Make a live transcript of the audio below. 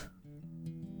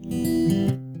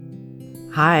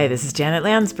Hi, this is Janet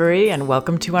Lansbury, and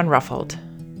welcome to Unruffled.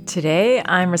 Today,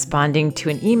 I'm responding to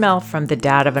an email from the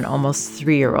dad of an almost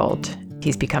 3-year-old.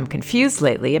 He's become confused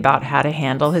lately about how to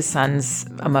handle his son's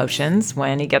emotions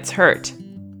when he gets hurt.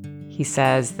 He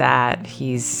says that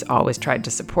he's always tried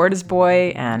to support his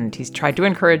boy, and he's tried to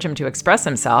encourage him to express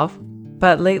himself,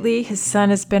 but lately his son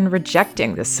has been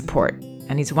rejecting this support,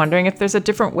 and he's wondering if there's a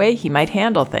different way he might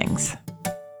handle things.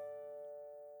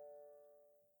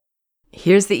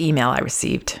 Here's the email I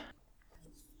received.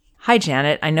 Hi,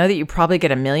 Janet. I know that you probably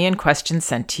get a million questions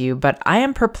sent to you, but I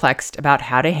am perplexed about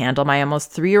how to handle my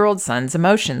almost 3-year-old son's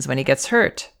emotions when he gets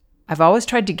hurt. I've always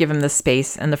tried to give him the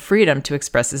space and the freedom to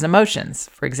express his emotions.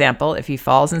 For example, if he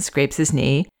falls and scrapes his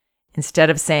knee, instead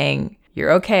of saying,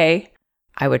 "You're okay,"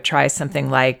 I would try something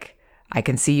like, "I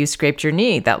can see you scraped your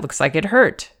knee. That looks like it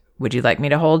hurt. Would you like me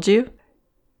to hold you?"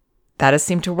 That has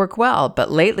seemed to work well, but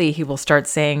lately he will start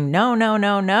saying, "No, no,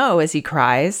 no, no," as he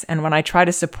cries, and when I try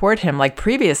to support him like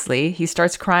previously, he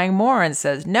starts crying more and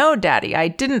says, "No, Daddy, I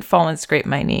didn't fall and scrape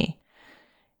my knee."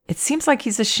 It seems like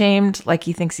he's ashamed, like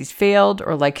he thinks he's failed,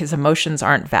 or like his emotions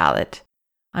aren't valid.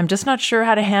 I'm just not sure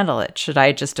how to handle it. Should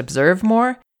I just observe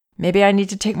more? Maybe I need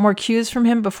to take more cues from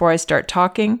him before I start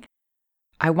talking.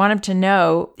 I want him to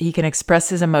know he can express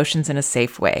his emotions in a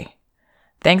safe way.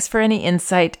 Thanks for any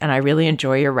insight, and I really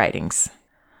enjoy your writings.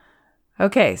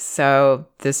 Okay, so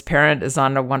this parent is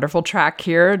on a wonderful track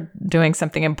here, doing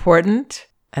something important,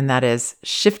 and that is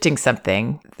shifting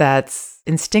something that's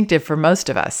instinctive for most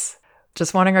of us.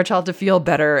 Just wanting our child to feel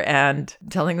better and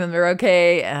telling them they're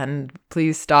okay, and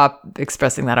please stop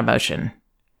expressing that emotion.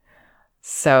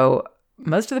 So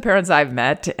most of the parents I've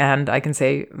met, and I can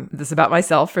say this about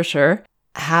myself for sure,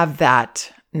 have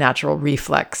that natural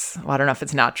reflex. Well, I don't know if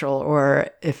it's natural or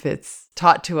if it's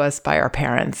taught to us by our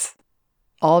parents.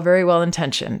 All very well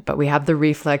intentioned, but we have the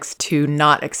reflex to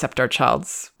not accept our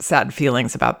child's sad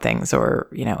feelings about things or,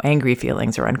 angry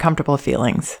feelings or uncomfortable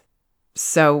feelings.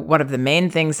 So one of the main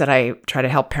things that I try to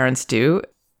help parents do,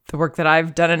 the work that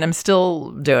I've done and am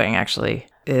still doing actually,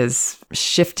 is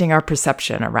shifting our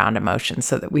perception around emotions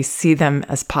so that we see them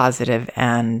as positive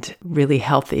and really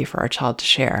healthy for our child to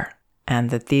share. And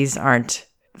that these aren't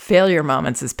failure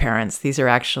moments as parents. These are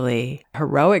actually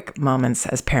heroic moments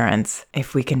as parents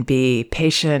if we can be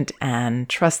patient and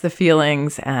trust the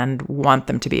feelings and want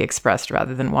them to be expressed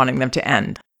rather than wanting them to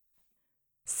end.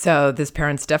 So this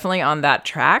parent's definitely on that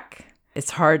track.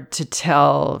 It's hard to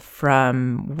tell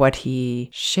from what he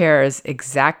shares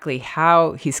exactly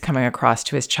how he's coming across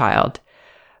to his child.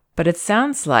 But it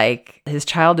sounds like his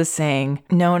child is saying,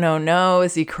 "No, no, no,"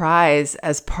 as he cries,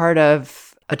 as part of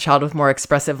a child with more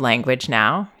expressive language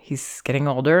now. He's getting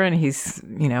older and he's,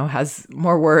 has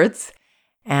more words.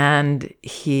 And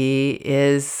he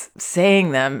is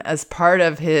saying them as part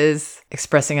of his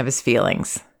expressing of his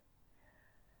feelings.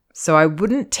 So I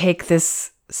wouldn't take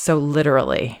this so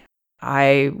literally.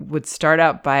 I would start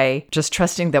out by just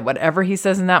trusting that whatever he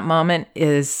says in that moment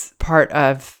is part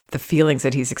of the feelings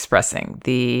that he's expressing,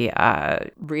 the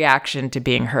reaction to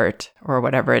being hurt or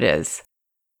whatever it is.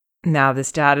 Now,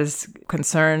 this dad is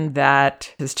concerned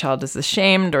that his child is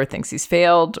ashamed or thinks he's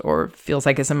failed or feels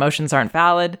like his emotions aren't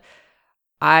valid.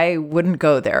 I wouldn't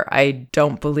go there. I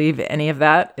don't believe any of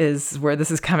that is where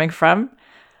this is coming from.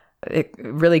 It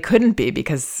really couldn't be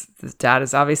because this dad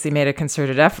has obviously made a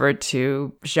concerted effort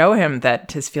to show him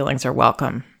that his feelings are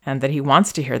welcome and that he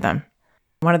wants to hear them.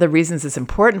 One of the reasons it's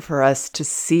important for us to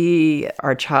see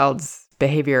our child's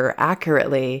behavior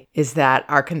accurately is that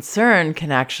our concern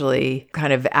can actually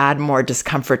kind of add more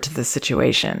discomfort to the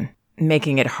situation,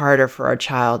 making it harder for our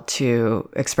child to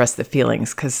express the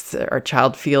feelings because our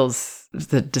child feels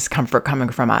the discomfort coming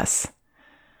from us.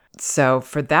 So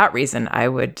for that reason, I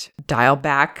would dial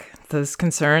back those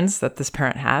concerns that this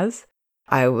parent has.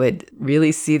 I would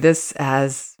really see this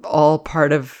as all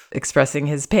part of expressing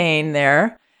his pain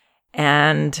there.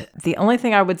 And the only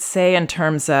thing I would say in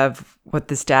terms of what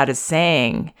this dad is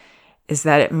saying is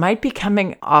that it might be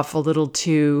coming off a little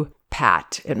too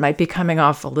pat. It might be coming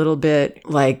off a little bit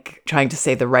like trying to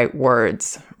say the right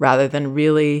words rather than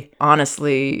really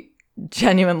honestly,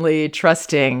 genuinely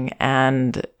trusting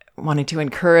and wanting to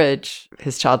encourage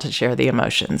his child to share the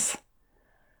emotions.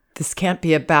 This can't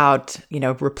be about,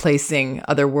 replacing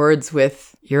other words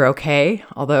with "you're okay,"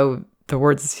 although the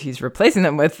words he's replacing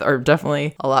them with are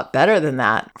definitely a lot better than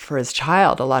that for his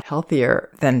child, a lot healthier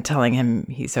than telling him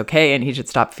he's okay and he should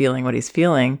stop feeling what he's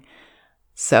feeling.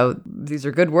 So these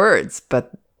are good words,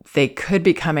 but they could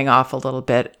be coming off a little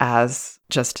bit as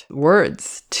just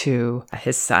words to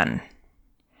his son.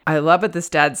 I love what this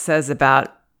dad says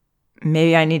about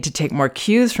maybe I need to take more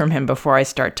cues from him before I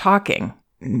start talking.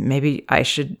 maybe I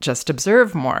should just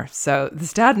observe more. So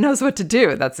this dad knows what to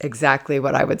do. That's exactly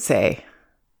what I would say.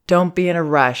 Don't be in a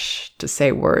rush to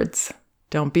say words.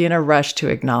 Don't be in a rush to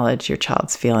acknowledge your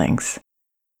child's feelings.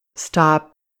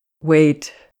 Stop,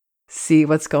 wait, see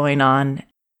what's going on,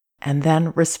 and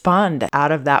then respond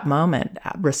out of that moment.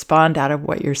 Respond out of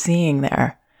what you're seeing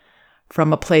there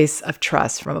from a place of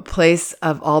trust, from a place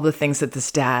of all the things that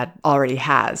this dad already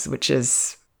has, which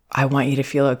is, I want you to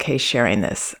feel okay sharing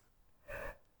this.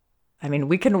 I mean,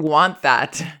 we can want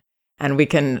that, and we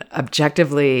can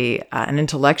objectively and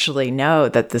intellectually know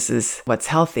that this is what's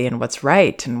healthy and what's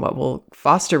right and what will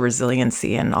foster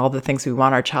resiliency and all the things we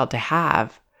want our child to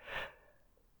have.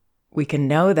 We can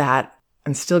know that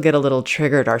and still get a little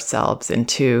triggered ourselves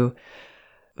into,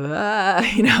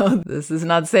 this is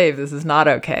not safe, this is not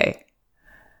okay.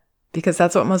 Because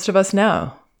that's what most of us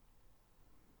know.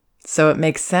 So it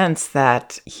makes sense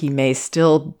that he may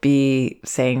still be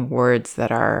saying words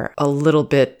that are a little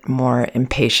bit more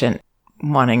impatient,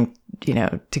 wanting,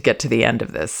 to get to the end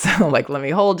of this. Like, let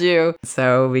me hold you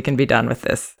so we can be done with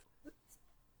this.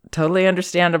 Totally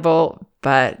understandable,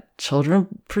 but children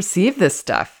perceive this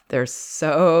stuff. They're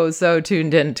so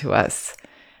tuned in to us.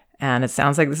 And it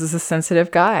sounds like this is a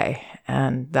sensitive guy,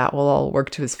 and that will all work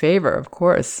to his favor, of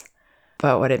course.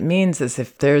 But what it means is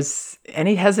if there's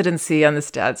any hesitancy on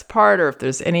this dad's part, or if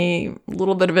there's any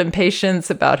little bit of impatience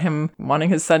about him wanting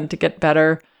his son to get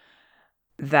better,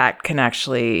 that can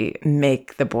actually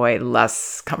make the boy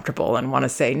less comfortable and want to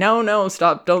say, no,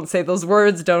 stop, don't say those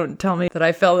words. Don't tell me that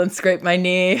I fell and scraped my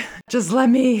knee. Just let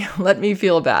me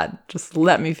feel bad. Just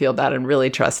let me feel bad and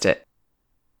really trust it.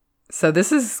 So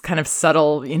this is kind of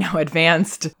subtle,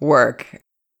 advanced work,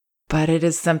 but it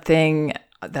is something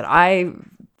that I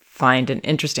find an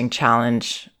interesting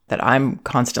challenge that I'm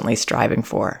constantly striving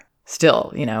for.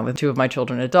 Still, with two of my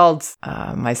children adults,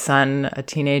 my son, a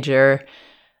teenager,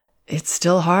 it's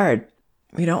still hard.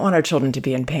 We don't want our children to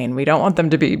be in pain. We don't want them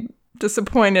to be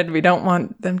disappointed. We don't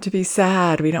want them to be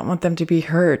sad. We don't want them to be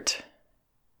hurt.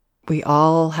 We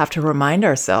all have to remind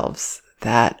ourselves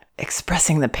that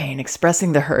expressing the pain,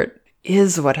 expressing the hurt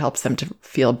is what helps them to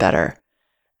feel better.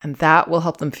 And that will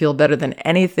help them feel better than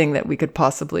anything that we could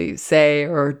possibly say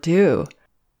or do.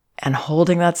 And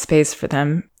holding that space for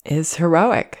them is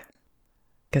heroic,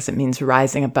 because it means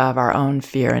rising above our own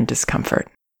fear and discomfort.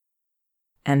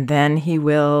 And then he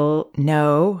will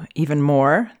know even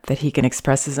more that he can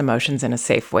express his emotions in a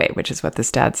safe way, which is what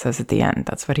this dad says at the end.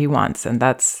 That's what he wants. And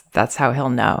that's how he'll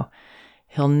know.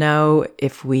 He'll know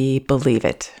if we believe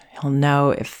it. He'll know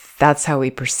if that's how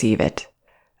we perceive it,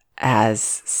 as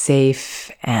safe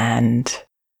and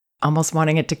almost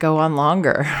wanting it to go on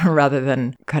longer rather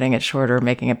than cutting it shorter or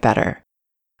making it better.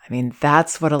 I mean,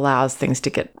 that's what allows things to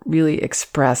get really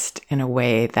expressed in a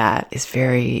way that is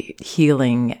very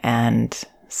healing and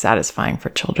satisfying for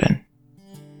children.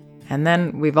 And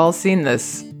then we've all seen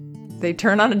this. They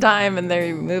turn on a dime and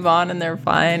they move on and they're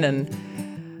fine, and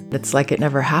it's like it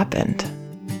never happened.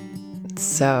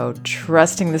 So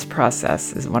trusting this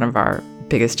process is one of our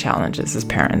biggest challenges as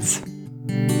parents.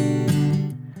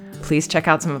 Please check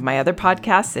out some of my other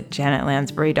podcasts at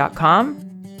janetlansbury.com.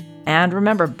 And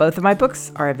remember, both of my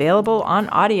books are available on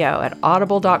audio at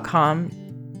audible.com.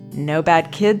 No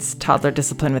Bad Kids, Toddler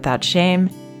Discipline Without Shame,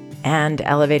 and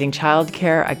Elevating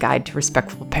Childcare, A Guide to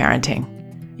Respectful Parenting.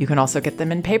 You can also get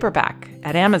them in paperback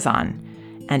at Amazon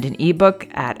and an ebook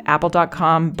at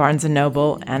apple.com, Barnes &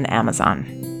 Noble, and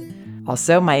Amazon.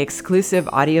 Also, my exclusive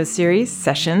audio series,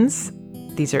 Sessions.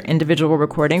 These are individual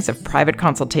recordings of private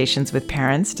consultations with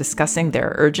parents discussing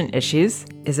their urgent issues,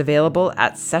 is available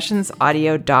at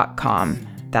sessionsaudio.com.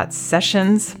 That's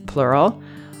sessions, plural,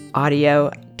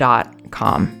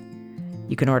 audio.com.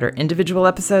 You can order individual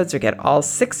episodes or get all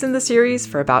 6 in the series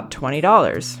for about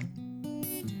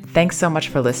 $20. Thanks so much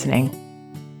for listening.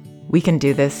 We can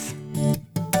do this.